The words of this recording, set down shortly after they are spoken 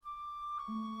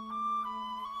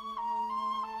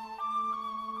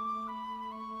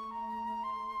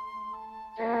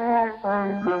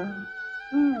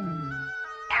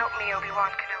Help me,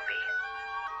 Obi-Wan Kenobi.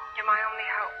 You're my only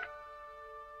hope.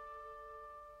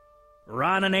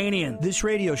 Ron Ananian. This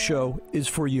radio show is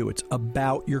for you. It's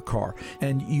about your car.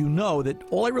 And you know that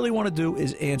all I really want to do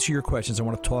is answer your questions. I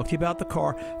want to talk to you about the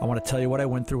car. I want to tell you what I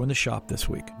went through in the shop this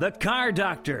week. The Car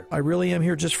Doctor. I really am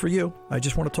here just for you. I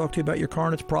just want to talk to you about your car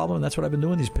and its problem, and that's what I've been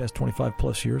doing these past 25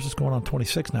 plus years. It's going on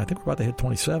 26 now. I think we're about to hit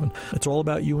 27. It's all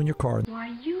about you and your car.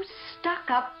 Why, you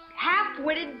stuck-up,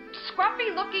 half-witted,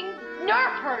 scruffy-looking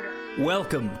nerf herder.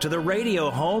 Welcome to the radio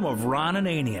home of Ron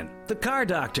Ananian, the Car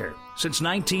Doctor. Since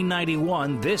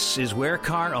 1991, this is where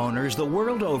car owners the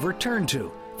world over turn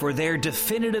to for their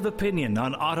definitive opinion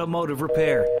on automotive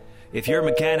repair. If your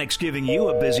mechanic's giving you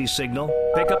a busy signal,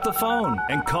 pick up the phone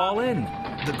and call in.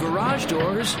 The garage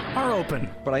doors are open.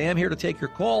 But I am here to take your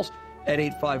calls at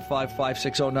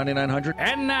 855-560-9900.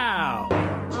 And now,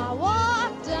 I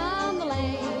walk down the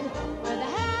lane with a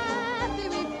happy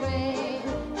refrain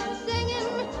and singing,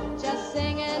 just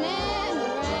singing in the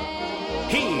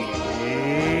rain.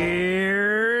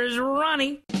 here's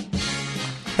Ronnie.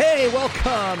 Hey,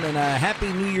 welcome, and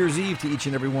Happy New Year's Eve to each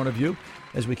and every one of you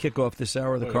as we kick off this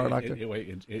hour of the Car Doctor.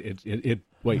 Wait,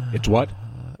 it's what?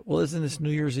 Well, isn't this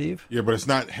New Year's Eve? Yeah, but it's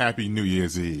not Happy New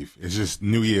Year's Eve. It's just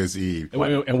New Year's Eve.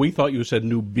 And we thought you said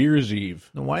New Beer's Eve.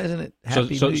 Then why isn't it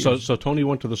Happy New Year's? So Tony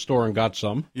went to the store and got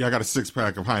some. Yeah, I got a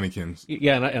 6-pack of Heinekens.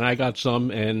 Yeah, and I got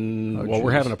some, and geez.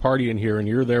 we're having a party in here, and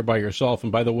you're there by yourself.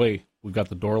 And by the way, we've got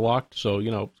the door locked, so,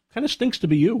 kind of stinks to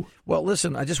be you. Well,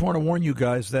 listen, I just want to warn you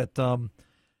guys that, and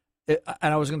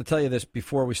I was going to tell you this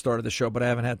before we started the show, but I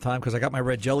haven't had time because I got my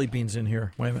red jelly beans in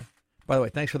here. Wait a minute. By the way,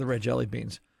 thanks for the red jelly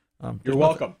beans. You're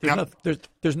welcome.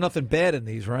 There's nothing bad in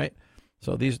these, right?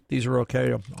 So these are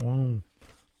okay.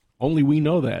 Only we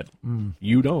know that.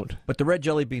 You don't. But the red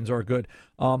jelly beans are good.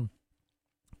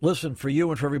 Listen, for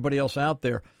you and for everybody else out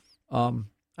there,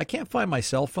 I can't find my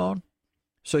cell phone.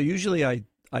 So usually I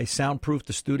soundproof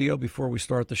the studio before we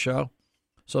start the show.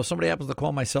 So if somebody happens to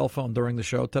call my cell phone during the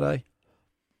show today,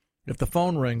 if the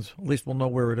phone rings, at least we'll know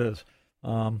where it is.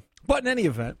 But in any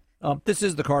event, this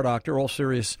is the Car Doctor, all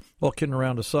serious, all kidding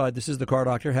around aside. This is the Car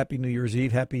Doctor. Happy New Year's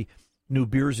Eve. Happy New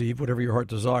Beer's Eve, whatever your heart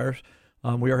desires.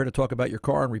 We are here to talk about your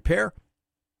car and repair.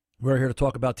 We're here to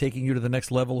talk about taking you to the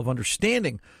next level of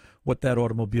understanding what that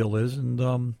automobile is. And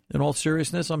in all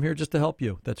seriousness, I'm here just to help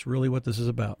you. That's really what this is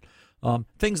about.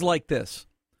 Things like this.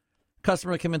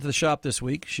 Customer came into the shop this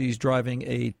week. She's driving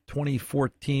a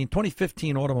 2015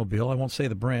 automobile. I won't say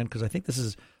the brand because I think this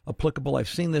is applicable. I've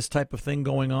seen this type of thing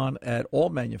going on at all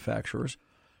manufacturers.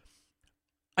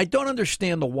 I don't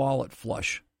understand the wallet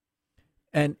flush.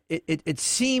 And it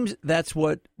seems that's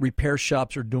what repair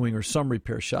shops are doing, or some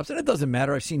repair shops. And it doesn't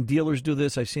matter. I've seen dealers do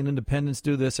this. I've seen independents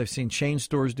do this. I've seen chain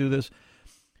stores do this.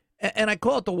 And I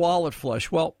call it the wallet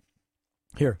flush. Well,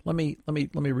 here, let me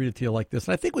read it to you like this.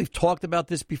 And I think we've talked about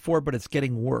this before, but it's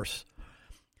getting worse.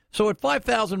 So at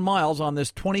 5,000 miles on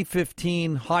this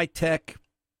 2015 high-tech,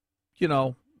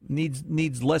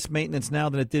 needs less maintenance now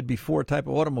than it did before type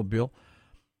of automobile.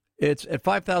 It's at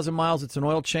 5,000 miles, it's an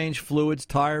oil change, fluids,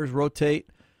 tires, rotate,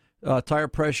 tire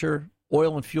pressure,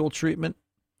 oil and fuel treatment.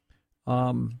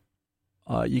 You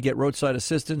get roadside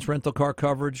assistance, rental car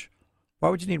coverage. Why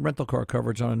would you need rental car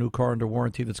coverage on a new car under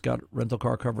warranty that's got rental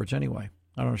car coverage anyway?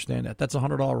 I don't understand that. That's a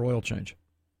 $100 oil change.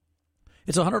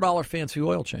 It's a $100 fancy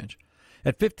oil change.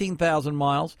 At 15,000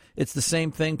 miles, it's the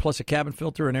same thing, plus a cabin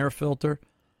filter, an air filter,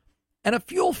 and a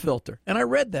fuel filter. And I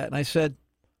read that, and I said,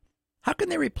 how can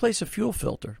they replace a fuel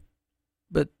filter?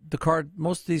 But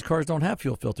most of these cars don't have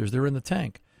fuel filters. They're in the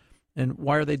tank. And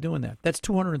why are they doing that? That's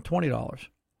 $220.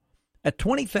 At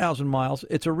 20,000 miles,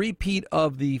 it's a repeat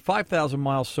of the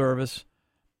 5,000-mile service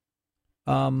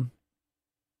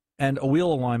and a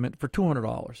wheel alignment for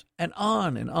 $200, and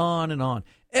on and on and on.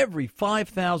 Every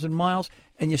 5,000 miles,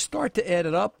 and you start to add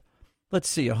it up. Let's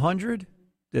see, 100.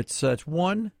 It's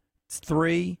 1,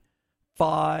 3,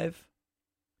 5,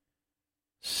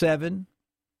 7,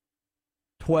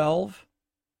 12,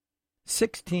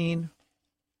 16,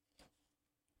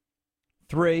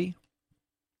 3.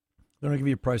 They're going to give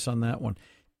you a price on that one.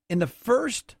 In the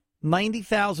first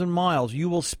 90,000 miles, you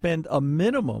will spend a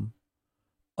minimum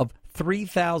of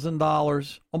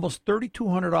 $3,000, almost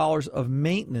 $3,200 of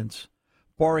maintenance,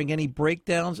 barring any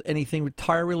breakdowns, anything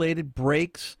tire-related,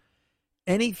 brakes,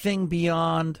 anything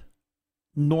beyond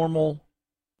normal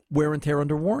wear and tear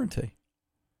under warranty.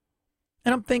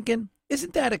 And I'm thinking,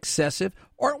 isn't that excessive?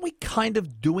 Aren't we kind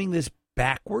of doing this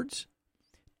backwards?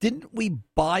 Didn't we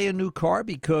buy a new car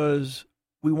because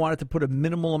we wanted to put a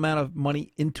minimal amount of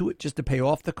money into it just to pay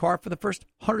off the car for the first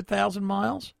 100,000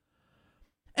 miles?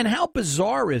 And how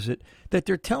bizarre is it that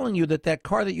they're telling you that that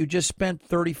car that you just spent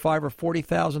 $35,000 or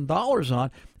 $40,000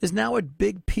 on is now a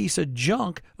big piece of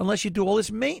junk unless you do all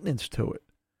this maintenance to it?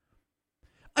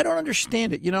 I don't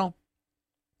understand it. You know,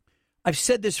 I've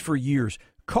said this for years.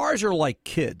 Cars are like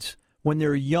kids. When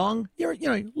they're young,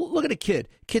 look at a kid.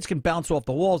 Kids can bounce off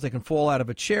the walls. They can fall out of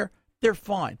a chair. They're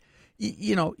fine.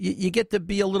 You get to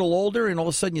be a little older, and all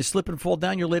of a sudden you slip and fall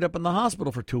down. You're laid up in the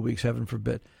hospital for 2 weeks, heaven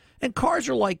forbid. And cars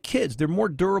are like kids. They're more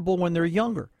durable when they're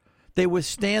younger. They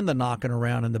withstand the knocking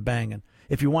around and the banging.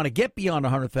 If you want to get beyond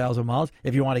 100,000 miles,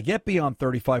 if you want to get beyond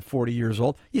 35, 40 years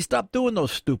old, you stop doing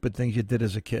those stupid things you did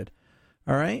as a kid.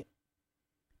 All right?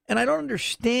 And I don't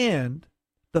understand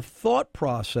the thought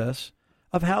process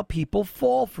of how people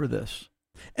fall for this.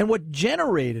 And what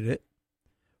generated it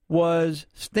was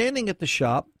standing at the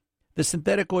shop. The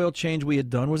synthetic oil change we had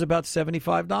done was about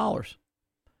 $75.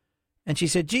 And she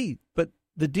said, gee, but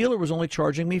the dealer was only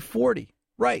charging me $40.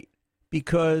 Right,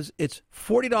 because it's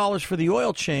 $40 for the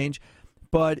oil change,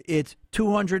 but it's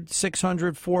 $200,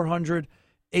 $600, $400,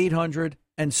 $800,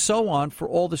 and so on for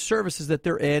all the services that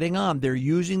they're adding on. They're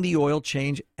using the oil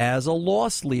change as a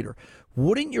loss leader.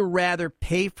 Wouldn't you rather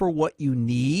pay for what you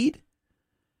need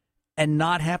and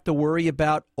not have to worry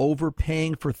about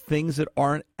overpaying for things that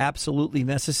aren't absolutely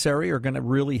necessary or going to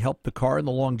really help the car and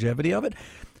the longevity of it?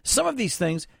 Some of these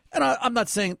things, and I'm not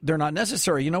saying they're not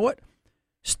necessary. You know what?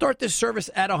 Start this service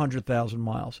at 100,000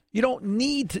 miles. You don't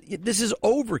need to. This is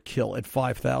overkill at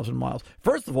 5,000 miles.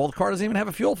 First of all, the car doesn't even have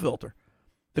a fuel filter.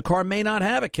 The car may not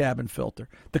have a cabin filter.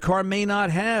 The car may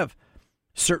not have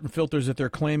certain filters that they're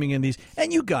claiming in these.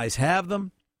 And you guys have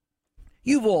them.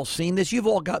 You've all seen this. You've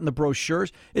all gotten the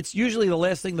brochures. It's usually the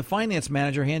last thing the finance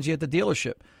manager hands you at the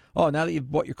dealership. Oh, now that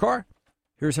you've bought your car,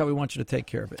 here's how we want you to take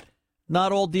care of it.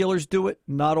 Not all dealers do it.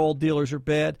 Not all dealers are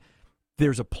bad.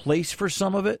 There's a place for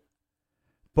some of it,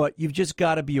 but you've just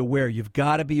got to be aware. You've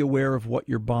got to be aware of what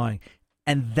you're buying.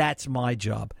 And that's my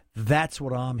job. That's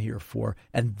what I'm here for.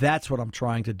 And that's what I'm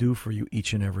trying to do for you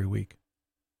each and every week.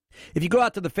 If you go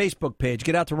out to the Facebook page,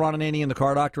 get out to Ron Ananian and the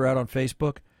Car Doctor out on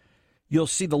Facebook, you'll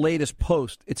see the latest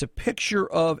post. It's a picture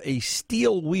of a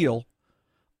steel wheel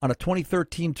on a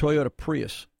 2013 Toyota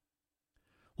Prius.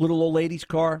 Little old lady's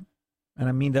car. And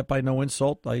I mean that by no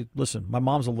insult. Listen, my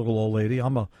mom's a little old lady.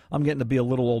 I'm getting to be a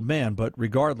little old man. But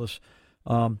regardless,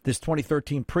 this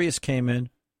 2013 Prius came in,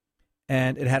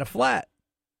 and it had a flat.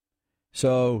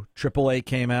 So AAA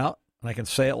came out, and I can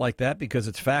say it like that because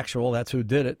it's factual. That's who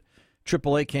did it.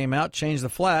 AAA came out, changed the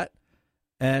flat,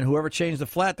 and whoever changed the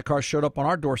flat, the car showed up on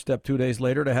our doorstep 2 days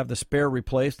later to have the spare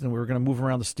replaced, and we were going to move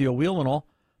around the steel wheel and all.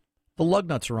 The lug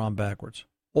nuts are on backwards,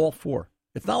 all four.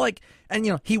 It's not like,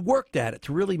 and he worked at it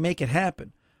to really make it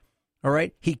happen. All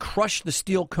right, he crushed the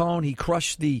steel cone, he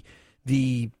crushed the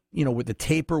with the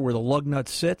taper where the lug nut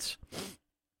sits.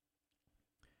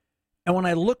 And when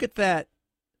I look at that,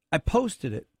 I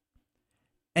posted it,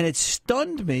 and it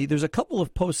stunned me. There's a couple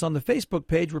of posts on the Facebook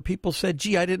page where people said,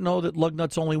 gee, I didn't know that lug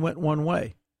nuts only went one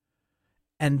way.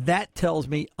 And that tells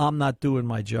me I'm not doing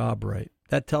my job right.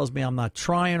 That tells me I'm not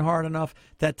trying hard enough.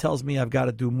 That tells me I've got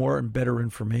to do more and better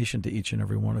information to each and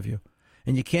every one of you.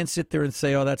 And you can't sit there and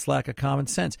say, oh, that's lack of common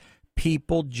sense.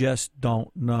 People just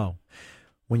don't know.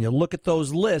 When you look at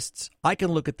those lists, I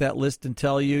can look at that list and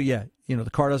tell you, the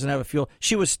car doesn't have a fuel.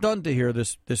 She was stunned to hear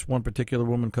this one particular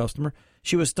woman customer.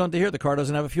 She was stunned to hear the car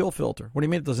doesn't have a fuel filter. What do you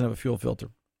mean it doesn't have a fuel filter?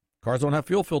 Cars don't have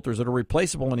fuel filters that are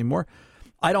replaceable anymore.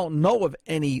 I don't know of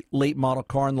any late model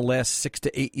car in the last 6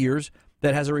 to 8 years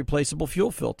that has a replaceable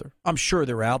fuel filter. I'm sure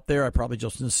they're out there. I probably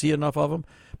just didn't see enough of them.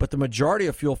 But the majority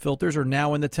of fuel filters are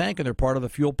now in the tank, and they're part of the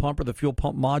fuel pump or the fuel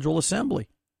pump module assembly.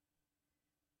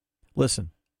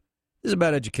 Listen, this is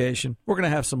about education. We're going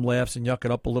to have some laughs and yuck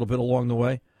it up a little bit along the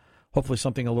way. Hopefully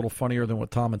something a little funnier than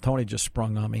what Tom and Tony just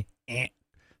sprung on me.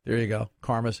 There you go.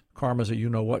 Karma's a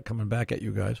you-know-what coming back at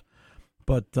you guys.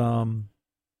 But I'm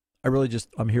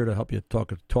here to help you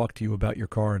talk to you about your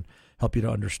car and help you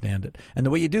to understand it. And the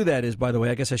way you do that is, by the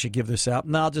way, I guess I should give this out.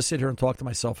 No, I'll just sit here and talk to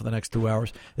myself for the next 2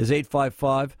 hours, is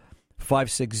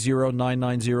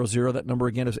 855-560-9900. That number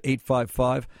again is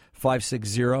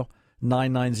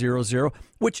 855-560-9900,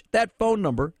 which that phone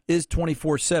number is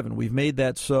 24/7. We've made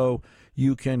that so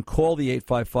you can call the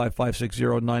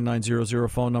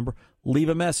 855-560-9900 phone number, leave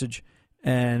a message,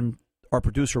 and our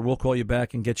producer will call you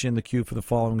back and get you in the queue for the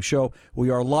following show. We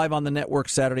are live on the network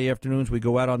Saturday afternoons. We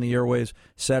go out on the airways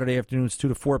Saturday afternoons, 2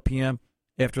 to 4 p.m.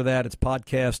 After that, it's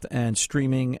podcast and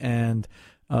streaming and,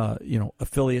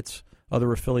 affiliates,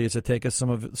 other affiliates that take us. Some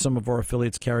of our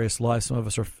affiliates carry us live. Some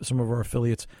of our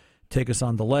affiliates take us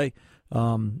on delay.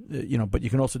 But you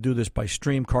can also do this by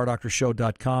stream,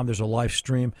 cardoctorshow.com. There's a live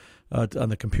stream on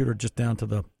the computer just down to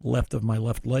the left of my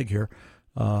left leg here,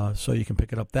 so you can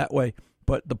pick it up that way.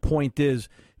 But the point is,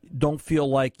 don't feel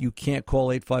like you can't call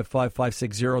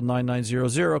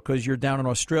 855-560-9900 because you're down in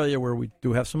Australia where we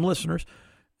do have some listeners,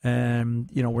 and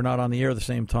we're not on the air at the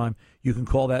same time. You can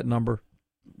call that number.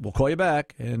 We'll call you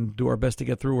back and do our best to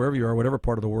get through wherever you are, whatever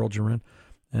part of the world you're in,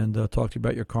 and talk to you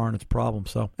about your car and its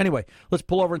problems. So anyway, let's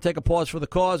pull over and take a pause for the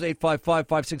cause,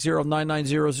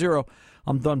 855-560-9900.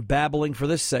 I'm done babbling for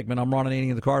this segment. I'm Ron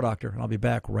Ananian, the Car Doctor, and I'll be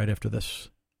back right after this.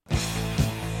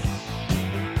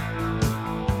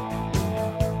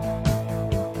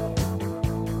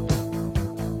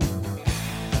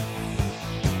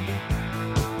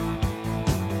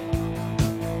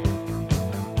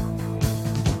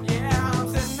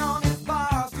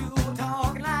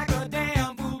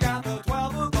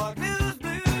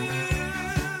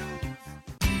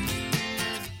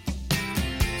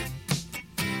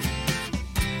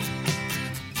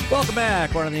 Welcome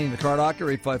back. Ron Ananian, the Car Doctor,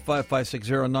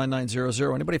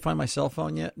 855-560-9900. Anybody find my cell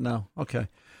phone yet? No? Okay.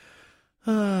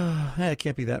 It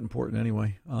can't be that important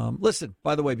anyway. Listen,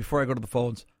 by the way, before I go to the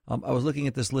phones, I was looking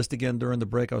at this list again during the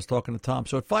break. I was talking to Tom.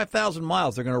 So at 5,000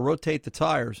 miles, they're going to rotate the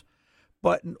tires,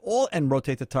 and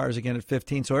rotate the tires again at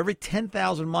 15. So every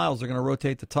 10,000 miles, they're going to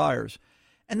rotate the tires.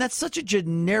 And that's such a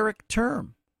generic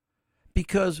term,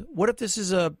 because what if this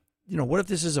is a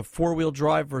four-wheel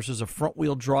drive versus a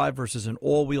front-wheel drive versus an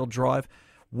all-wheel drive?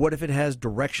 What if it has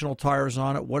directional tires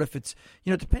on it? What if it's,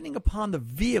 depending upon the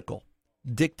vehicle,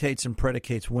 dictates and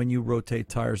predicates when you rotate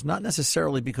tires, not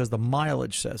necessarily because the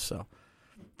mileage says so.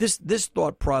 This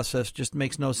thought process just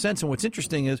makes no sense. And what's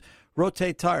interesting is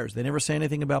rotate tires. They never say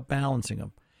anything about balancing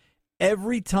them.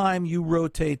 Every time you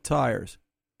rotate tires,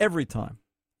 every time,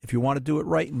 if you want to do it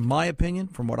right, in my opinion,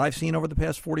 from what I've seen over the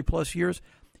past 40-plus years,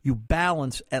 you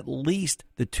balance at least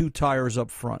the two tires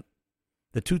up front.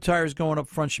 The two tires going up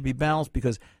front should be balanced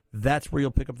because that's where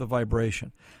you'll pick up the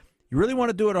vibration. You really want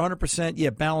to do it 100%, yeah,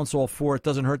 balance all four. It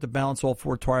doesn't hurt to balance all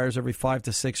four tires every 5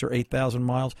 to 6 or 8,000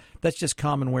 miles. That's just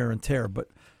common wear and tear. But,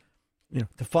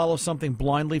 to follow something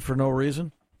blindly for no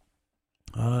reason,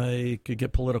 I could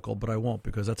get political, but I won't,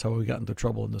 because that's how we got into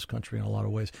trouble in this country in a lot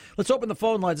of ways. Let's open the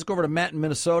phone lines. Let's go over to Matt in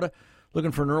Minnesota,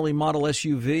 looking for an early model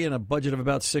SUV and a budget of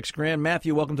about $6,000.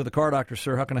 Matthew, welcome to the Car Doctor,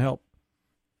 sir. How can I help?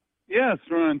 Yes,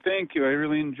 Ron, thank you. I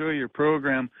really enjoy your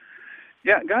program.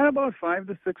 Yeah, got about $5,000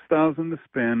 to $6,000 to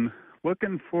spend.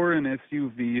 Looking for an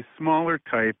SUV, smaller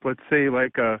type. Let's say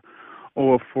like a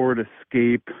Ford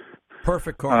Escape.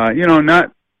 Perfect car.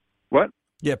 Not what?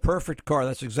 Yeah, perfect car.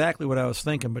 That's exactly what I was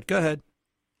thinking. But go ahead,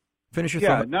 finish your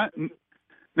thought. Not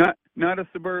a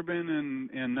Suburban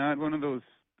and not one of those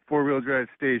four-wheel drive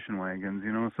station wagons.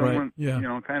 Right. Yeah.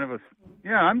 Kind of a.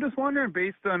 Yeah, I'm just wondering,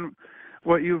 based on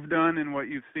what you've done and what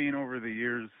you've seen over the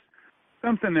years,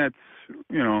 something that's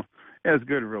has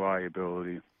good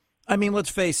reliability. I mean, let's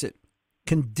face it.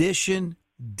 Condition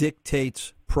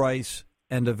dictates price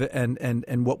and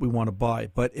what we want to buy.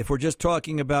 But if we're just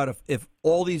talking about if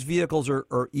all these vehicles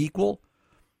are equal,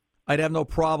 I'd have no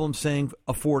problem saying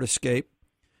a Ford Escape.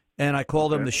 And I call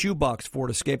them the shoebox Ford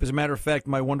Escape. As a matter of fact,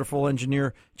 my wonderful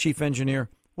chief engineer,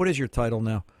 what is your title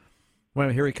now? Well,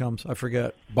 here he comes. I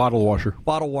forget. Bottle washer.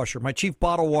 My chief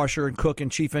bottle washer and cook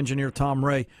and chief engineer, Tom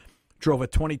Ray, drove a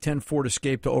 2010 Ford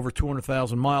Escape to over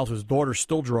 200,000 miles. His daughter's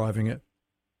still driving it.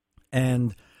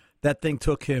 And that thing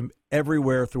took him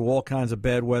everywhere through all kinds of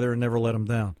bad weather and never let him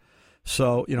down.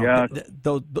 So,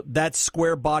 that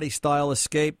square body style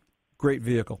Escape, great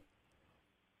vehicle.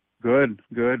 Good.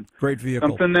 Great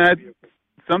vehicle.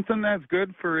 Something that's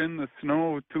good for in the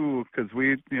snow too, because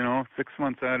we, 6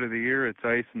 months out of the year it's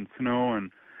ice and snow, and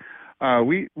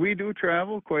we do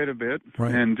travel quite a bit,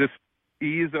 right. And just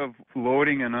ease of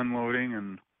loading and unloading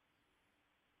and.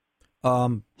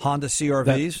 Honda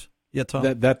CR-Vs. Yeah, Tom.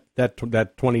 That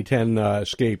 2010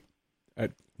 Escape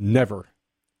never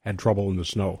had trouble in the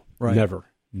snow. Right.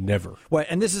 Never. Well,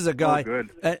 and this is a guy. Oh,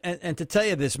 good. And to tell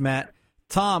you this, Matt,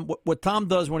 Tom, what Tom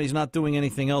does when he's not doing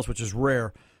anything else, which is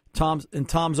rare, Tom's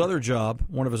other job,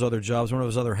 one of his other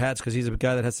hats, because he's a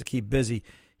guy that has to keep busy.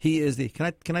 He is the.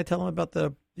 Can I tell him about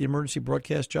the emergency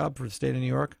broadcast job for the state of New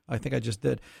York? I think I just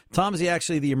did. Tom's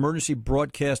actually the emergency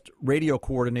broadcast radio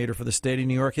coordinator for the state of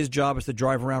New York. His job is to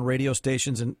drive around radio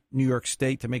stations in New York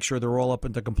State to make sure they're all up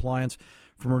into compliance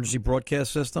for emergency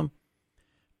broadcast system.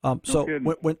 So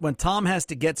when Tom has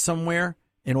to get somewhere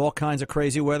in all kinds of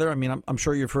crazy weather, I mean, I'm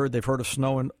sure they've heard of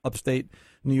snow in upstate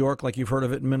New York like you've heard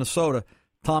of it in Minnesota.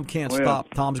 Tom can't stop.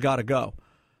 Yeah. Tom's got to go.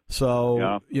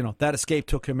 So, that Escape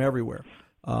took him everywhere.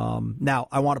 Now,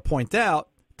 I want to point out,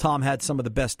 Tom had some of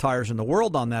the best tires in the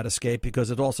world on that Escape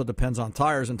because it also depends on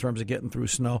tires in terms of getting through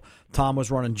snow. Tom was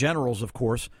running Generals, of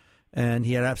course, and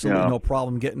he had absolutely no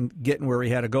problem getting where he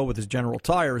had to go with his General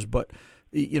tires. But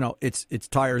its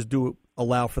tires do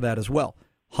allow for that as well.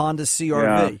 Honda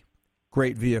CR-V,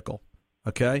 great vehicle.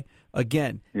 Okay,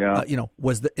 again,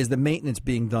 is the maintenance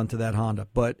being done to that Honda?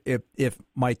 But if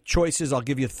my choices, I'll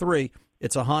give you three.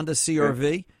 It's a Honda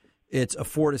CR-V, it's a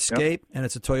Ford Escape, and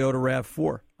it's a Toyota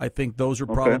RAV4. I think those are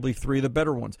probably three of the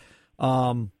better ones.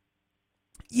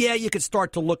 You could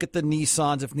start to look at the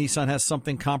Nissans if Nissan has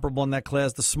something comparable in that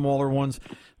class, the smaller ones,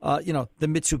 the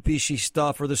Mitsubishi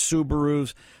stuff or the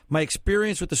Subarus. My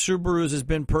experience with the Subarus has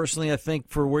been personally, I think,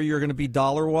 for where you're going to be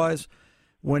dollar-wise,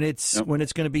 when it's going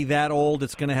to be that old,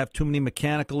 it's going to have too many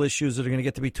mechanical issues that are going to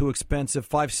get to be too expensive.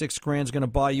 $5,000-6,000 is going to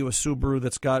buy you a Subaru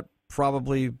that's got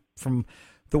probably, from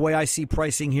the way I see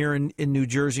pricing here in New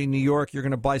Jersey, New York, you're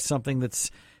going to buy something that's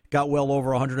got well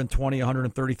over 120,000,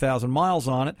 130,000 miles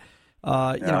on it.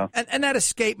 And that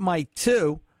Escape might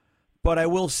too, but I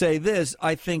will say this: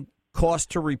 I think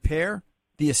cost to repair,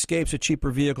 the Escape's a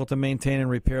cheaper vehicle to maintain and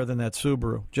repair than that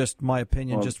Subaru. Just my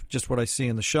opinion, just what I see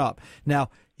in the shop. Now,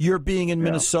 you're being in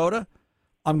Minnesota,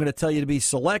 I'm going to tell you to be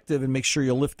selective and make sure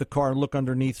you lift the car and look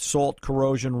underneath salt,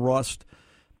 corrosion, rust,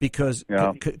 because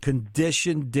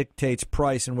condition dictates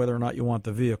price and whether or not you want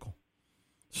the vehicle.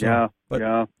 So,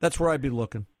 that's where I'd be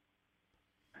looking.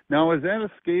 Now, is that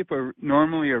Escape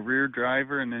normally a rear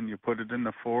driver and then you put it in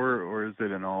the 4, or is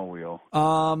it an all-wheel?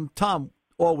 Tom,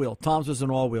 all-wheel. Tom's is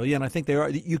an all-wheel. Yeah, and I think they are.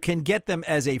 You can get them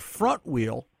as a front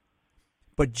wheel,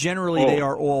 but generally they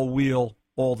are all-wheel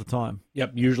all the time.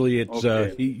 Yep, usually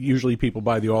it's usually people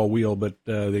buy the all-wheel, but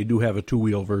they do have a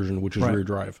two-wheel version, which is rear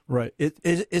drive. Right.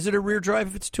 Is it a rear drive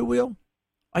if it's two-wheel?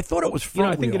 I thought it was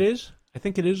front wheel. I think it is. I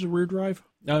think it is a rear drive.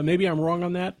 Maybe I'm wrong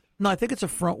on that. No, I think it's a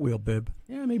front wheel, Bib.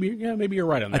 Yeah, maybe you're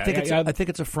right on that. I think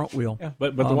it's a front wheel. Yeah,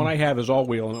 but the one I have is all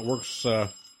wheel and it works.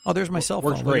 There's my cell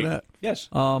phone. Works great. Look at that. Yes.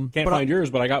 Can't find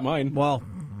yours, but I got mine. Well,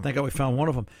 thank God we found one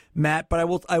of them, Matt. But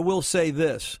I will say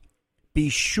this: be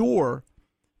sure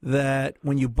that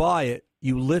when you buy it,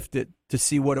 you lift it to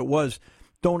see what it was.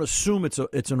 Don't assume it's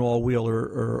an all wheel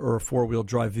or a 4-wheel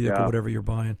drive vehicle, whatever you're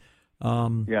buying.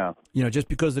 Just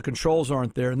because the controls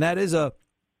aren't there, and that is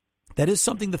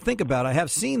something to think about. I have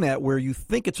seen that where you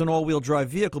think it's an all-wheel drive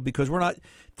vehicle because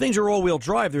things are all-wheel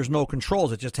drive. There's no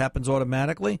controls. It just happens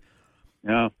automatically.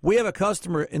 Yeah. We have a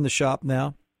customer in the shop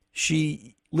now.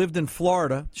 She lived in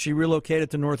Florida. She relocated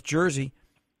to North Jersey.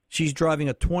 She's driving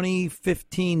a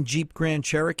 2015 Jeep Grand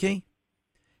Cherokee.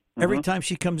 Every time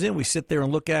she comes in, we sit there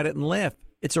and look at it and laugh.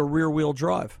 It's a rear-wheel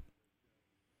drive.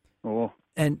 Oh.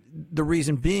 And the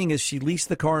reason being is she leased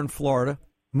the car in Florida,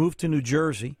 moved to New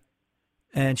Jersey,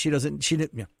 and she was in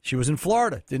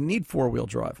Florida, didn't need 4-wheel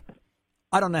drive.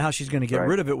 I don't know how she's going to get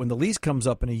rid of it when the lease comes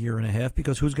up in a year and a half,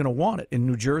 because who's going to want it? In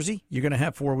New Jersey, you're going to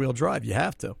have 4-wheel drive. You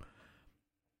have to.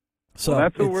 So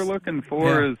that's what we're looking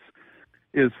for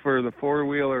is for the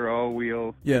 4-wheel or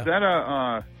all-wheel. Yeah. Is that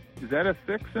a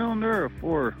 6-cylinder or a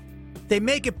 4? They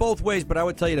make it both ways, but I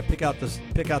would tell you to pick out the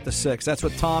 6. That's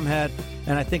what Tom had,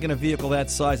 and I think in a vehicle that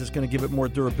size, it's going to give it more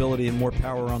durability and more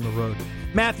power on the road.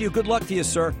 Matthew, good luck to you,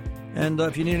 sir. And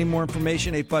if you need any more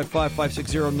information,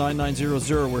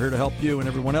 855-560-9900. We're here to help you and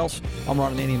everyone else. I'm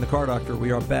Ron Ananian, the Car Doctor.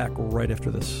 We are back right after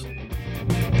this.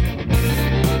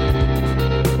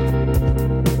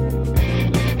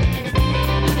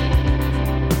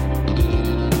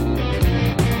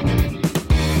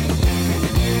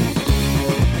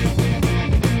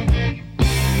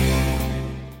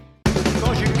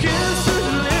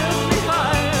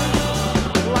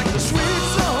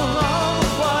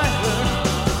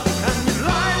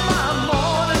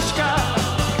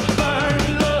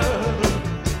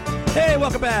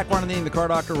 Back, Ron Ananian, the Car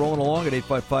Doctor, rolling along at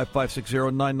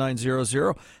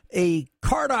 855-560-9900. A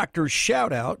Car Doctor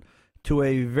shout-out to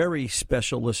a very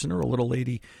special listener, a little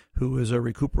lady who is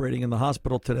recuperating in the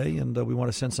hospital today, and we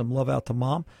want to send some love out to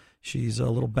Mom. She's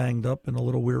a little banged up and a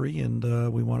little weary, and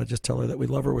we want to just tell her that we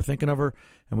love her, we're thinking of her,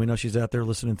 and we know she's out there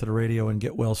listening to the radio, and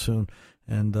get well soon,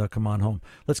 and come on home.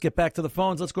 Let's get back to the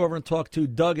phones. Let's go over and talk to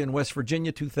Doug in West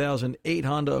Virginia, 2008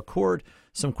 Honda Accord.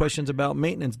 Some questions about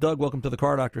maintenance. Doug, welcome to the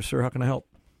Car Doctor, sir. How can I help?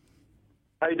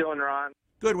 How you doing, Ron?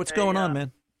 Good. What's going on,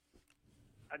 man?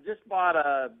 I just bought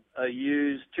a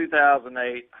used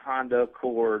 2008 Honda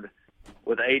Accord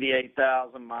with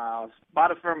 88,000 miles.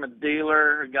 Bought it from a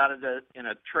dealer who got it in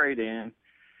a trade-in.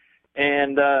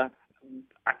 And I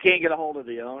can't get a hold of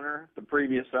the owner, the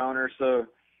previous owner. So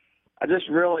I just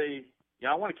really,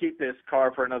 I want to keep this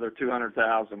car for another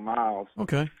 200,000 miles.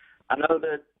 Okay. I know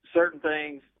that certain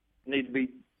things need to be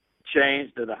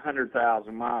changed at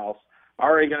 100,000 miles.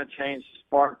 Already going to change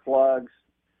spark plugs.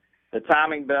 The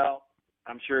timing belt,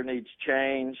 I'm sure needs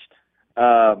changed.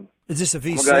 Is this a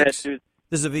V6? Go ahead and do,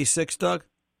 this is a V6, Doug?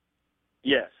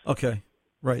 yes. Okay.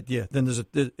 Right, yeah. Then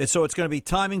so it's going to be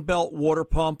timing belt, water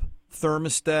pump,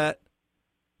 thermostat,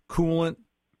 coolant.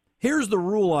 Here's the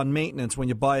rule on maintenance when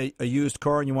you buy a used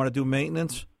car and you want to do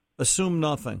maintenance. Assume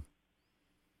nothing.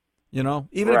 You know,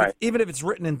 even if it's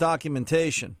written in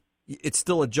documentation, it's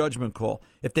still a judgment call.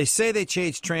 If they say they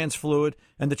changed trans fluid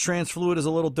and the trans fluid is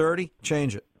a little dirty,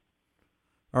 change it.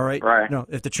 All right. Right. No,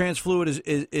 if the trans fluid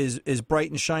is bright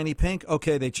and shiny pink,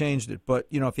 okay, they changed it. But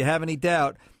if you have any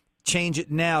doubt, change it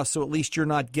now so at least you're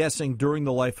not guessing during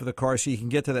the life of the car, so you can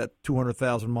get to that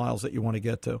 200,000 miles that you want to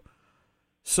get to.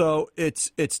 So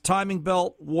it's timing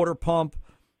belt, water pump,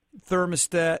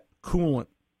 thermostat, coolant,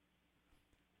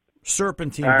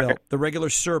 serpentine belt, the regular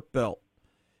SERP belt.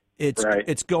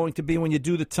 It's going to be, when you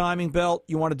do the timing belt,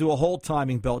 you want to do a whole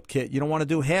timing belt kit. You don't want to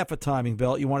do half a timing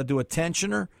belt. You want to do a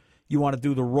tensioner. You want to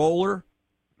do the roller,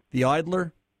 the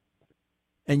idler,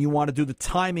 and you want to do the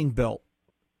timing belt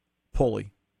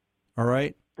pulley. All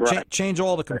right? Change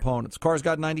all the components. Car's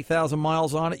got 90,000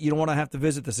 miles on it. You don't want to have to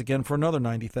visit this again for another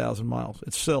 90,000 miles.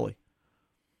 It's silly.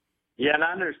 Yeah, and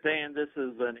I understand this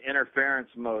is an interference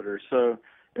motor. So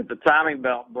if the timing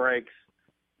belt breaks,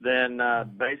 then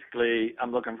basically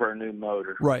I'm looking for a new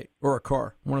motor. Right, or a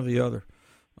car, one or the other.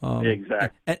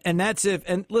 Exactly. And that's if,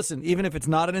 and listen, even if it's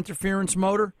not an interference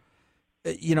motor,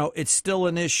 it's still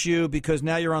an issue because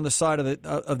now you're on the side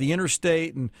of the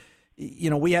interstate. And,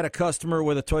 we had a customer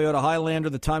with a Toyota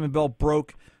Highlander. The timing belt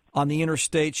broke on the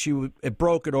interstate. It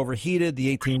broke, it overheated.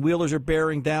 The 18-wheelers are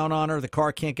bearing down on her. The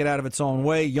car can't get out of its own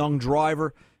way. Young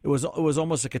driver. It was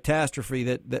almost a catastrophe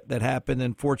that happened,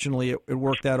 and fortunately it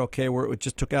worked out okay, where it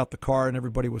just took out the car and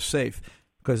everybody was safe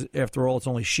because, after all, it's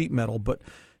only sheet metal. But,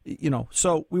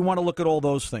 so we want to look at all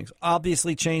those things.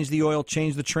 Obviously, change the oil,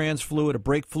 change the trans fluid, a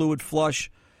brake fluid flush.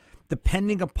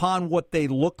 Depending upon what they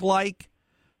look like,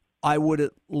 I would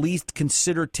at least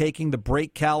consider taking the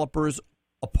brake calipers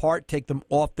apart, take them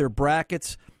off their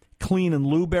brackets, clean and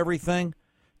lube everything.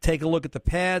 Take a look at the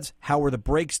pads. How were the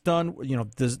brakes done?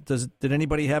 Did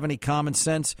anybody have any common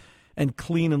sense and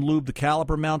clean and lube the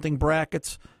caliper mounting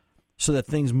brackets so that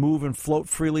things move and float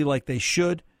freely like they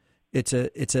should? It's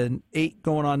an 8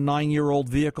 going on 9-year-old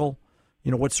vehicle.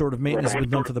 What sort of maintenance has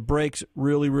been done to the brakes?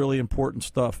 Really, really important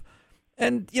stuff.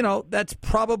 And, that's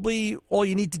probably all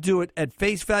you need to do it at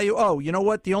face value. Oh, you know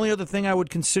what? The only other thing I would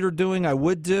consider doing,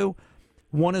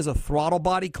 one is a throttle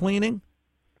body cleaning.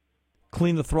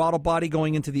 Clean the throttle body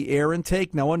going into the air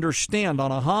intake. Now, understand,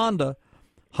 on a Honda,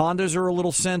 Hondas are a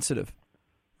little sensitive.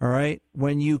 All right?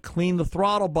 When you clean the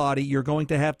throttle body, you're going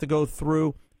to have to go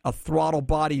through a throttle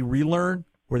body relearn,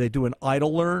 where they do an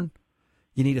idle learn.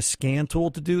 You need a scan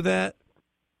tool to do that.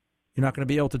 You're not going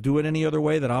to be able to do it any other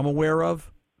way that I'm aware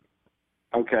of.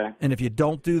 Okay. And if you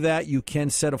don't do that, you can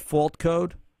set a fault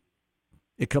code.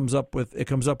 It comes up with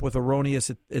erroneous.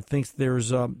 It thinks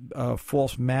there's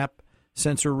false map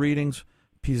sensor readings,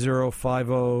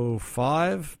 P0505,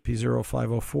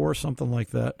 P0504, something like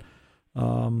that,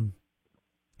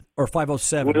 or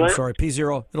 507. I'm sorry,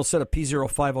 P0. It'll set a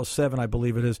P0507, I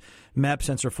believe it is, map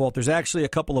sensor fault. There's actually a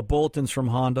couple of bulletins from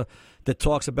Honda that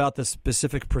talks about the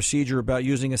specific procedure about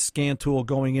using a scan tool,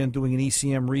 going in, doing an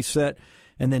ECM reset,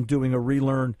 and then doing a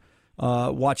relearn,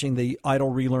 watching the idle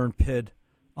relearn PID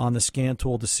on the scan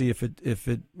tool to see if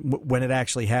it when it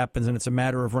actually happens, and it's a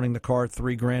matter of running the car at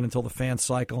 $3,000 until the fans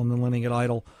cycle and then letting it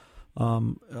idle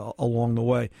along the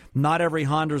way. Not every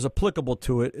Honda is applicable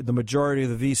to it. The majority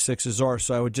of the V6s are,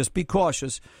 so I would just be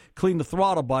cautious. Clean the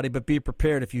throttle body, but be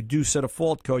prepared. If you do set a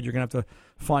fault code, you're going to have to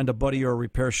find a buddy or a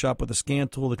repair shop with a scan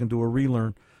tool that can do a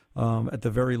relearn at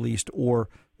the very least, or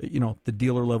the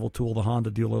dealer level tool, the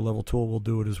Honda dealer level tool will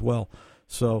do it as well.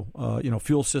 So,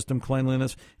 fuel system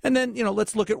cleanliness. And then,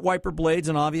 let's look at wiper blades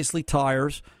and obviously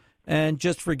tires. And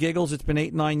just for giggles, it's been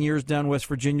 8-9 years down West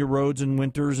Virginia roads in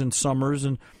winters and summers,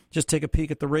 and just take a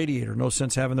peek at the radiator. No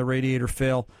sense having the radiator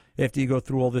fail after you go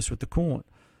through all this with the coolant.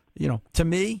 To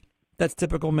me, that's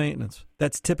typical maintenance.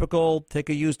 That's typical. Take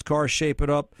a used car, shape it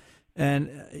up, and,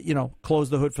 close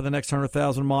the hood for the next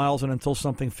 100,000 miles, and until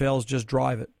something fails, just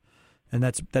drive it. And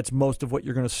that's most of what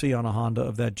you're going to see on a Honda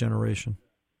of that generation.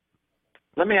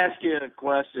 Let me ask you a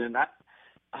question.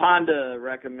 Honda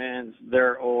recommends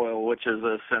their oil, which is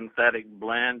a synthetic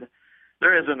blend.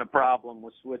 There isn't a problem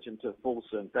with switching to full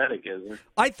synthetic, is there?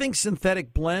 I think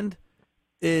synthetic blend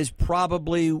is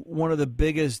probably one of the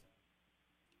biggest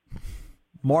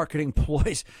marketing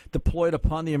ploys deployed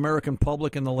upon the American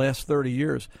public in the last 30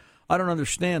 years. I don't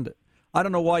understand it. I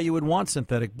don't know why you would want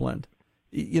synthetic blend.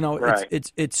 Right.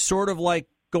 It's sort of like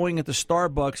going into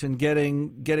Starbucks and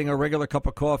getting a regular cup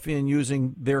of coffee and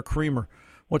using their creamer.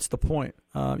 What's the point?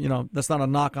 That's not a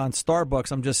knock on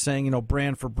Starbucks. I'm just saying,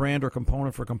 brand for brand or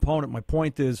component for component. My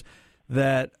point is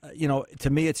that, to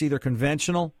me, it's either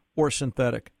conventional or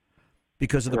synthetic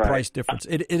because of the price difference.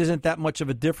 It isn't that much of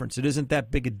a difference. It isn't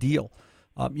that big a deal.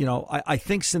 I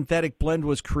think synthetic blend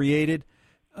was created,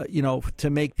 to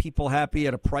make people happy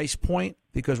at a price point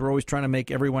because we're always trying to make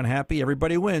everyone happy.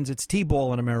 Everybody wins. It's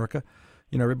T-ball in America.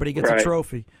 Everybody gets a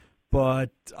trophy. But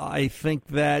I think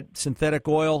that synthetic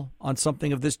oil on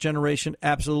something of this generation,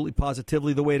 absolutely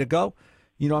positively the way to go.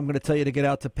 I'm going to tell you to get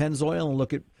out to Pennzoil and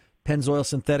look at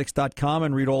PennzoilSynthetics.com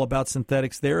and read all about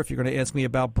synthetics there. If you're going to ask me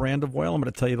about brand of oil, I'm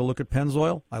going to tell you to look at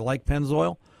Pennzoil. I like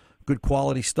Pennzoil. Good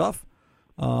quality stuff.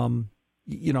 But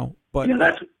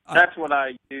that's what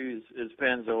I use is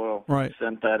Pennzoil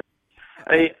synthetic.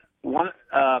 Hey, what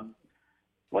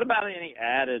about any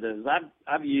additives?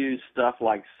 I've used stuff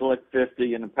like Slick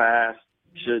 50 in the past.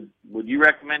 Would you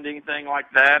recommend anything like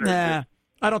that? Nah,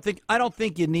 I don't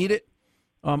think you need it.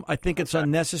 I think it's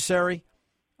unnecessary.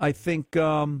 I think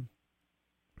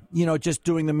just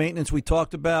doing the maintenance we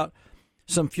talked about,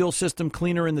 some fuel system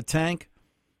cleaner in the tank.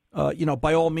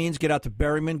 By all means, get out to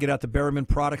Berryman. Get out to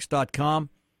BerrymanProducts.com.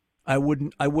 I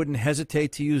wouldn't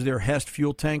hesitate to use their Hest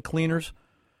fuel tank cleaners,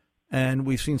 and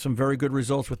we've seen some very good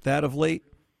results with that of late.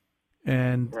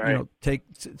 And take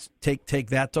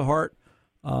that to heart.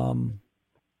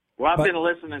 I've been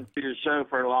listening to your show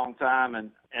for a long time, and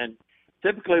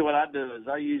typically what I do is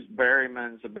I use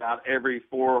Berryman's about every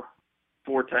four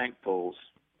tankfuls.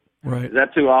 Right. Is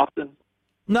that too often?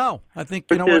 No, I think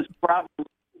It's probably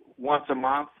once a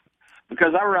month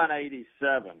because I run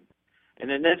 87, and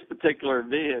in this particular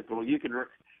vehicle, you just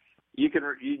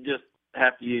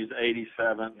have to use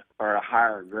 87 or a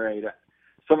higher grade.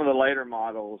 Some of the later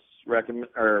models recommend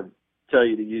or tell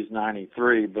you to use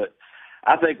 93, but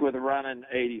I think with running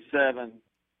 87,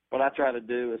 what I try to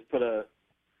do is put a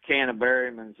can of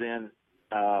Berryman's in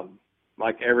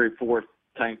like every fourth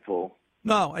tankful.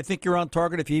 No, I think you're on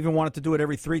target if you even wanted to do it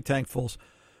every 3 tankfuls.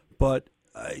 But,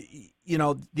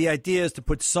 the idea is to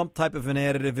put some type of an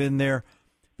additive in there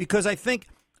because I think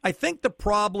the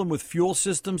problem with fuel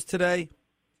systems today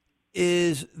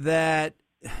is that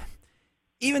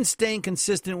even staying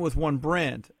consistent with one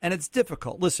brand, and it's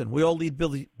difficult. Listen, we all lead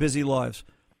busy lives.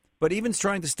 But even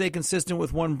trying to stay consistent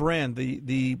with one brand,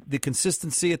 the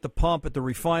consistency at the pump, at the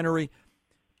refinery,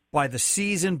 by the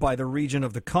season, by the region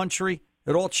of the country,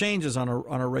 it all changes on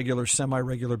a regular,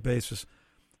 semi-regular basis.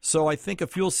 So I think a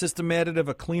fuel system additive,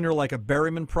 a cleaner like a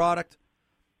Berryman product,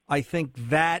 I think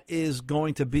that is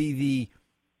going to be the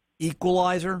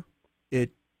equalizer.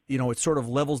 It sort of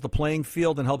levels the playing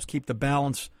field and helps keep the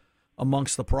balance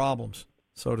amongst the problems,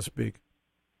 so to speak,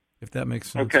 if that makes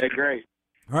sense. Okay, great.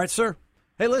 All right, sir.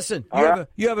 Hey, listen,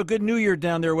 you have a good New Year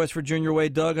down there, West Virginia way,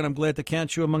 Doug, and I'm glad to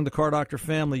count you among the Car Doctor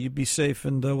family. You be safe,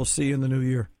 and we'll see you in the new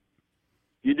year.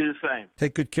 You do the same.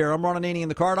 Take good care. I'm Ron Ananian,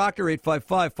 the Car Doctor,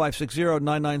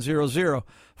 855-560-9900.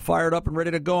 Fired up and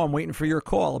ready to go. I'm waiting for your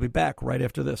call. I'll be back right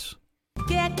after this.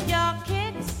 Get your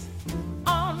kicks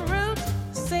on Route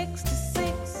 66.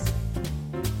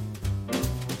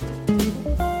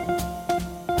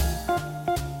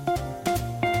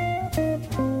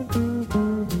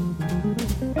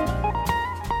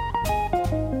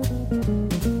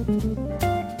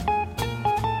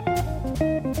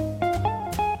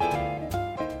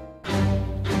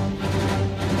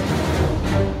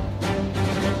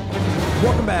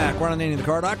 Welcome back. Ron Ananian, the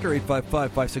Car Doctor,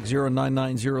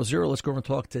 855-560-9900. Let's go over and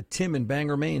talk to Tim in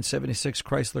Bangor, Maine, 76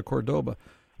 Chrysler Cordoba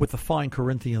with the fine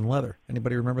Corinthian leather.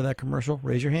 Anybody remember that commercial?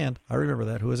 Raise your hand. I remember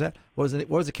that. Who was that? What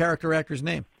was the character actor's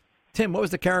name? Tim, what was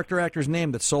the character actor's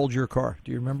name that sold your car?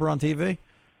 Do you remember on TV?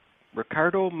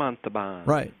 Ricardo Montalban.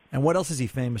 Right. And what else is he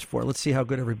famous for? Let's see how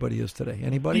good everybody is today.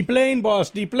 Anybody? D-Plane,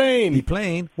 boss, D-Plane.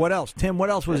 D-Plane. What else? Tim, what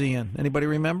else was he in? Anybody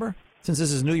remember? Since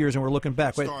this is New Year's and we're looking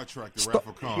back. Wait. Star Trek, the Wrath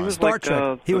of Khan. He was Star like,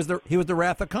 Trek. He was the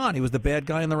Wrath of Khan. He was the bad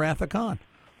guy in the Wrath of Khan.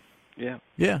 Yeah.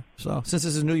 Yeah. So since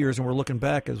this is New Year's and we're looking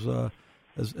back as to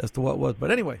what was. But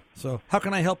anyway, so how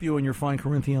can I help you in your fine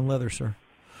Corinthian leather, sir?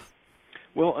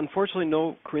 Well, unfortunately,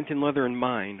 no Corinthian leather in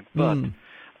mine, but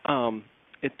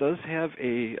it does have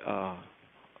a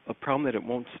problem that it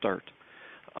won't start.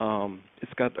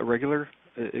 It's got a regular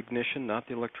ignition, not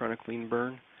the electronic lean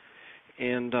burn,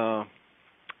 and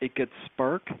it gets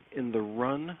spark in the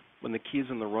run when the key's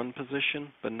in the run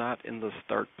position, but not in the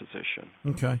start position.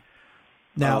 Okay.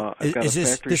 Now,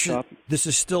 this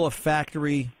is still a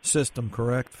factory system,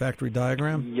 correct? Factory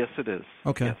diagram? Yes, it is.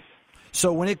 Okay. Yes.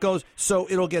 So when it goes, so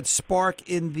it'll get spark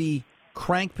in the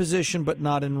crank position, but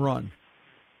not in run.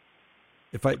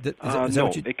 If I is that no,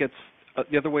 what you... it gets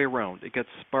the other way around. It gets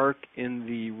spark in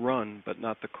the run, but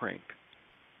not the crank.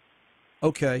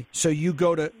 Okay, so you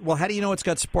go to how do you know it's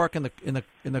got spark in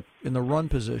the run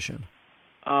position?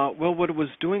 Well, what it was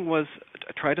doing was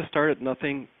try to start at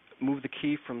nothing, move the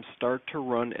key from start to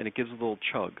run, and it gives a little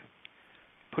chug.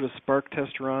 Put a spark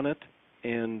tester on it,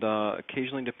 and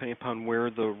occasionally, depending upon where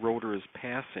the rotor is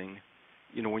passing,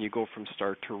 when you go from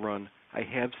start to run, I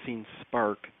have seen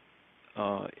spark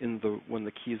when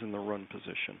the key is in the run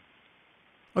position.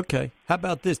 Okay. How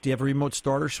about this? Do you have a remote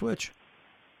starter switch?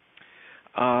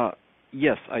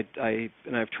 Yes,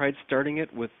 I've tried starting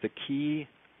it with the key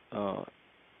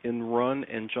in run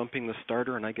and jumping the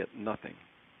starter, and I get nothing.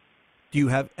 You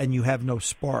have no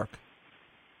spark?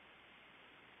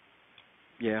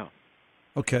 Yeah.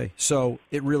 Okay, so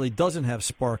it really doesn't have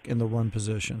spark in the run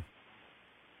position.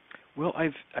 Well,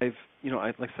 I've like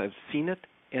I said, I've seen it,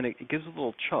 and it gives a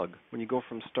little chug when you go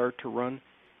from start to run.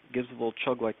 It gives a little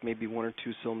chug, like maybe one or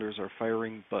two cylinders are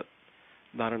firing, but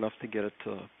not enough to get it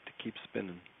to keep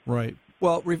spinning. Right.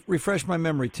 Well, refresh my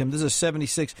memory, Tim. This is a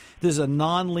 76. This is a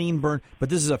non-lean burn, but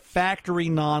this is a factory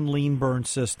non-lean burn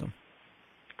system.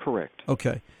 Correct.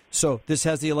 Okay. So this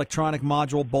has the electronic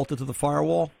module bolted to the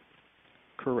firewall?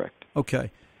 Correct.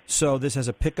 Okay. So this has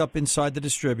a pickup inside the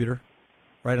distributor,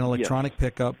 right? An electronic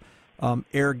pickup.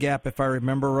 Air gap, if I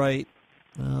remember right.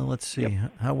 Let's see.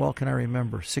 Yep. How well can I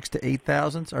remember? 6 to 8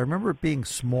 thousandths? I remember it being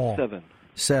small.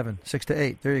 7. 6 to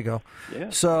 8. There you go. Yeah.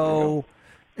 So,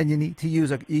 and you need to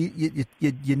use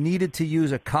you needed to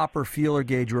use a copper feeler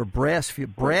gauge or a brass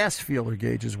feeler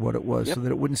gauge is what it was, so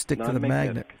that it wouldn't stick to the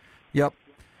magnet. Yep.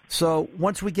 So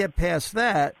once we get past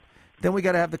that, then we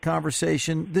got to have the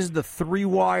conversation. This is the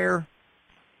 3-wire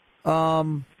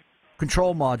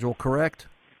control module, correct?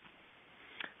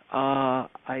 I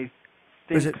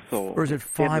think so. Or is it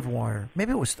 5-wire?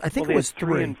 Maybe it was. I think it was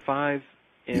 3 and 5,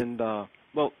 and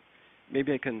well,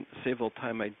 maybe I can save a little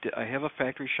time. I have a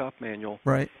factory shop manual,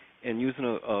 right? And using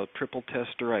a triple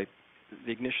tester,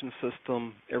 the ignition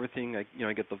system, everything. I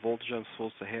get the voltage I'm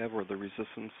supposed to have or the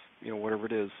resistance, whatever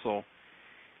it is. So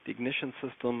the ignition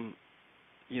system,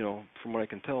 from what I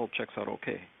can tell, checks out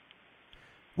okay.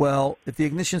 Well, if the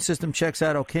ignition system checks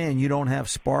out okay and you don't have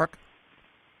spark,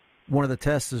 one of the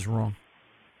tests is wrong,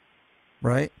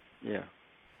 right? Yeah.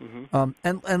 Mm-hmm.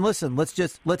 And listen,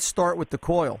 let's start with the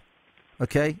coil,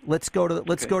 okay? Let's go to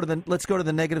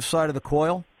the negative side of the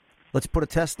coil. Let's put a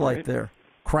test light there.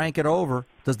 Crank it over.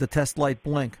 Does the test light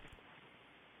blink?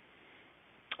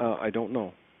 I don't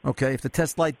know. Okay, if the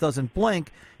test light doesn't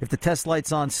blink, if the test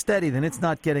light's on steady, then it's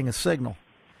not getting a signal.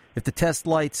 If the test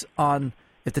light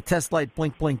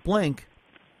blink,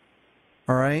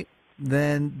 all right,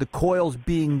 then the coil's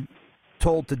being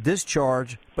told to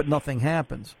discharge, but nothing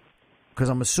happens. Because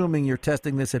I'm assuming you're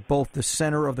testing this at both the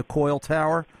center of the coil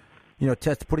tower,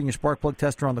 putting your spark plug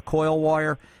tester on the coil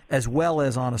wire, as well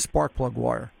as on a spark plug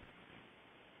wire.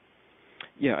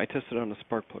 Yeah, I tested on a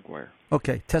spark plug wire.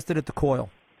 Okay, test it at the coil.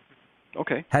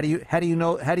 Okay. How do you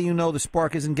know the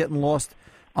spark isn't getting lost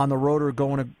on the rotor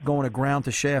going to ground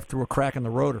to shaft through a crack in the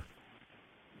rotor?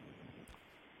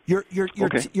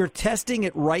 You're testing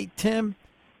it right, Tim.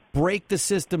 Break the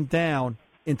system down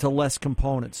into less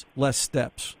components, less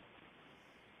steps.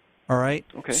 All right?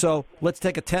 Okay. So let's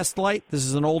take a test light. This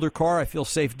is an older car. I feel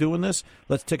safe doing this.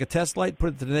 Let's take a test light,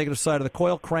 put it to the negative side of the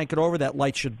coil, crank it over. That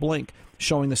light should blink,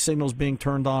 showing the signals being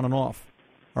turned on and off.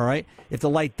 All right? If the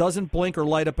light doesn't blink or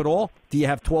light up at all, do you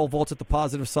have 12 volts at the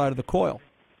positive side of the coil?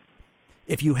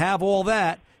 If you have all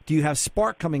that, do you have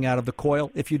spark coming out of the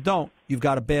coil? If you don't, you've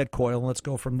got a bad coil, and let's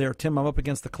go from there. Tim, I'm up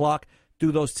against the clock. Do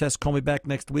those tests. Call me back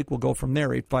next week. We'll go from there.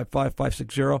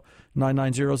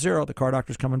 855-560-9900. The Car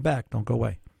Doctor's coming back. Don't go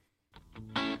away.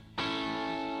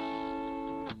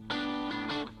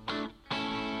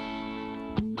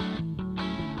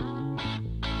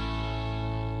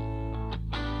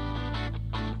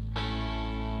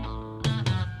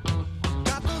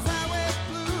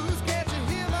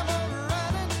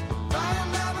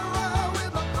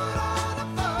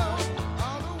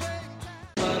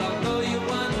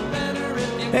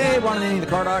 Hey, Ron and Annie, the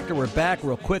Car Doctor. We're back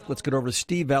real quick. Let's get over to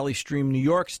Steve, Valley Stream, New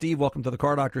York. Steve, welcome to the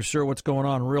Car Doctor, sir. What's going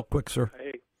on? Real quick, sir.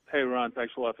 Hey, Ron.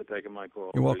 Thanks a lot for taking my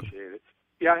call. You're welcome. Appreciate it.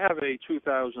 Yeah, I have a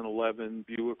 2011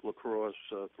 Buick LaCrosse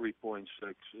 3.6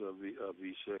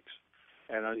 V6,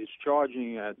 and it's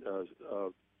charging at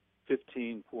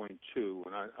 15.2,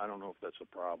 and I don't know if that's a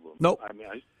problem. Nope. I mean,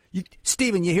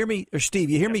 Steven, you hear me? Or Steve,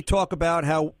 you hear me talk about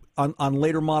how on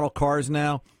later model cars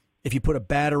now, if you put a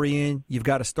battery in, you've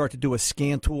got to start to do a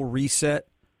scan tool reset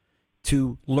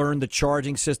to learn the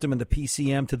charging system and the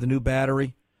PCM to the new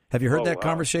battery. Have you heard that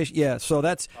conversation? Yeah, so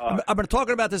that's I've been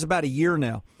talking about this about a year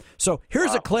now. So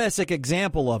here's a classic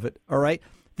example of it, all right?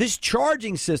 This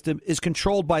charging system is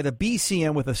controlled by the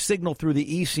BCM with a signal through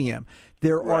the ECM.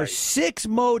 There are 6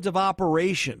 modes of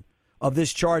operation of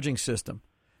this charging system.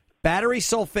 Battery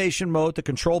sulfation mode to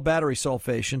control battery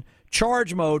sulfation,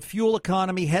 charge mode, fuel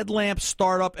economy, headlamp,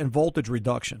 startup, and voltage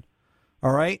reduction.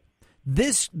 All right?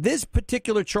 This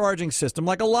particular charging system,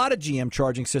 like a lot of GM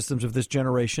charging systems of this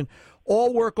generation,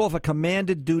 all work off a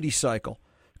commanded duty cycle.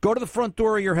 Go to the front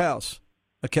door of your house,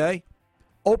 okay?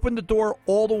 Open the door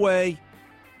all the way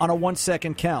on a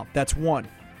 1-second count. That's 1.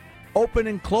 Open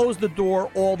and close the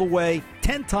door all the way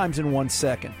 10 times in 1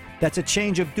 second. That's a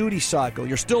change of duty cycle.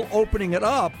 You're still opening it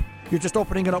up. You're just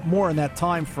opening it up more in that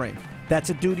time frame.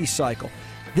 That's a duty cycle.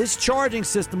 This charging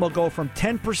system will go from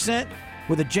 10%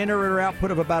 with a generator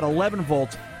output of about 11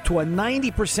 volts to a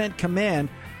 90% command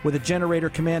with a generator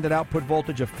commanded output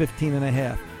voltage of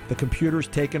 15.5. The computer's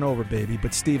taken over, baby.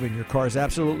 But, Steven, your car is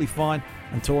absolutely fine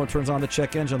until it turns on the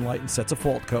check engine light and sets a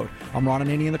fault code. I'm Ron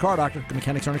Ananian, the Car Doctor. The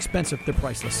mechanics aren't expensive. They're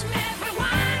priceless.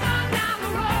 Everyone